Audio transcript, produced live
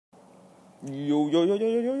Yo, yo, yo, yo,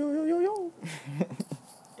 yo, yo, yo, yo, yo, yo.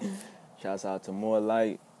 Shouts out to More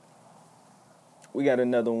Light. We got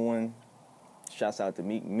another one. Shouts out to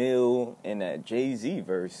Meek Mill and that Jay-Z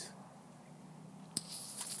verse.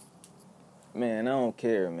 Man, I don't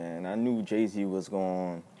care, man. I knew Jay-Z was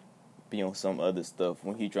going to be on some other stuff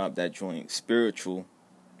when he dropped that joint, Spiritual,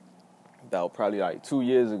 about probably like 2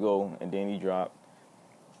 years ago. And then he dropped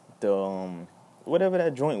the, whatever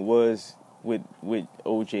that joint was with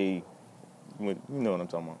OJ. You know what I'm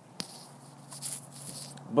talking about.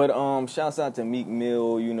 But shouts out to Meek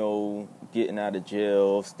Mill, getting out of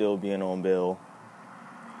jail, still being on bail.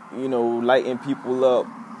 Lighting people up,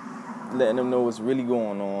 letting them know what's really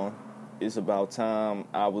going on. It's about time.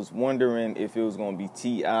 I was wondering if it was going to be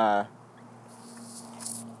T.I.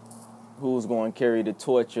 who was going to carry the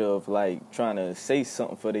torch of, trying to say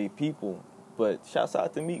something for their people. But shouts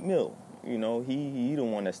out to Meek Mill. He the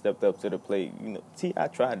one that stepped up to the plate. T.I.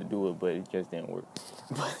 tried to do it, but it just didn't work.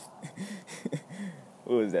 But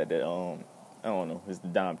what was that? I don't know. It's the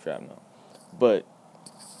Dime Trap now. But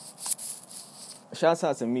shouts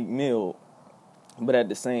out to Meek Mill. But at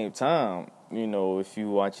the same time, if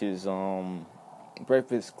you watch his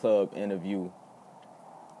Breakfast Club interview,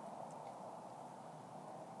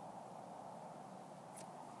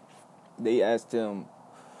 they asked him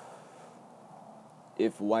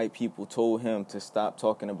if white people told him to stop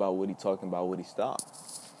talking about what he talking about, would he stop?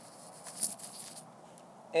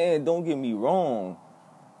 And don't get me wrong.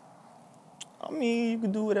 I mean, you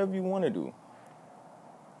can do whatever you want to do.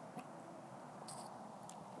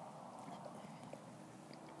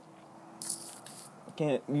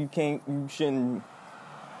 You shouldn't,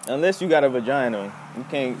 unless you got a vagina, you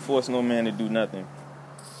can't force no man to do nothing.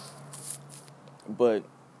 But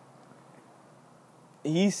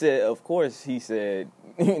he said, of course,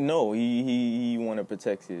 no, he want to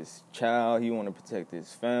protect his child, he want to protect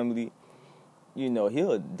his family.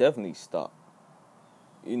 He'll definitely stop.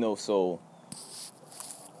 So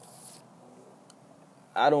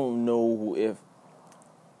I don't know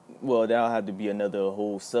that'll have to be another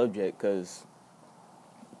whole subject, because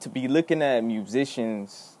to be looking at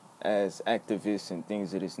musicians as activists and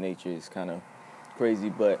things of this nature is kind of crazy.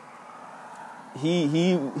 But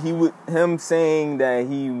him saying that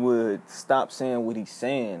he would stop saying what he's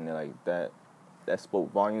saying, like that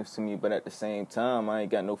spoke volumes to me. But at the same time, I ain't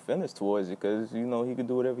got no feelings towards it, because he could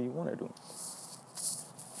do whatever he want to do.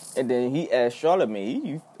 And then he asked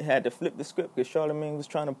Charlamagne. He had to flip the script, because Charlamagne was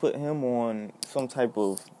trying to put him on some type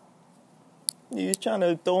of, he was trying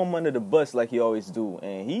to throw him under the bus like he always do,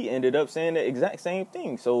 and he ended up saying the exact same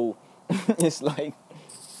thing. So it's like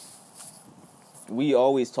we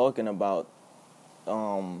always talking about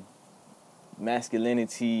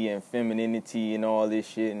masculinity and femininity and all this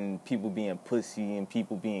shit, and people being pussy and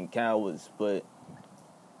people being cowards. But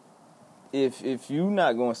if you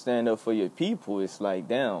not gonna stand up for your people, it's like,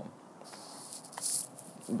 damn.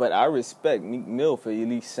 But I respect Meek Mill for at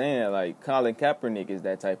least saying, like, Colin Kaepernick is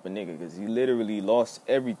that type of nigga, because he literally lost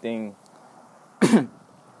everything, in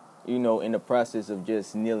the process of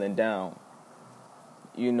just kneeling down.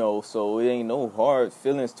 So it ain't no hard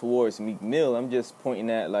feelings towards Meek Mill. I'm just pointing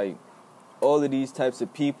at, like, all of these types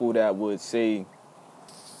of people that would say,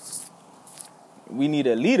 we need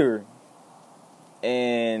a leader,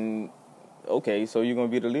 and, okay, so you're going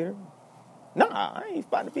to be the leader? Nah, I ain't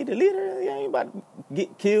about to be the leader. I ain't about to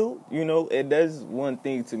get killed, And that's one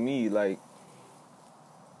thing to me, like,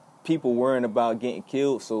 people worrying about getting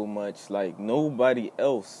killed so much. Like, nobody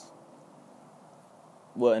else,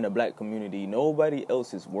 well, in the black community, nobody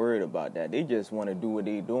else is worried about that. They just want to do what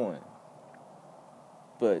they doing.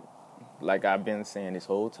 But, like I've been saying this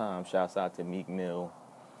whole time, shouts out to Meek Mill.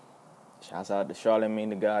 Shouts out to Charlamagne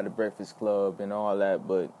the Guy, the Breakfast Club, and all that,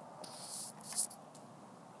 but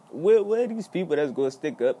where are these people that's going to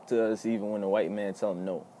stick up to us even when the white man tell them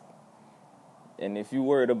no? And if you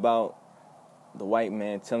worried about the white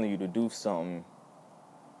man telling you to do something,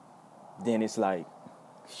 then it's like,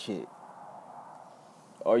 shit,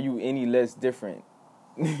 are you any less different?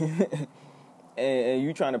 and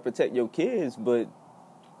you trying to protect your kids, but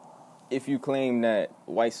if you claim that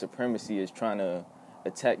white supremacy is trying to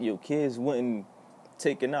attack your kids, wouldn't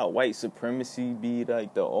taking out white supremacy be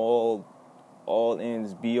like the all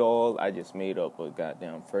ends be all? I just made up a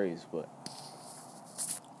goddamn phrase, but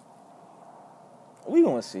we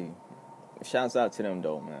gonna see. Shouts out to them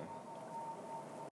though, man.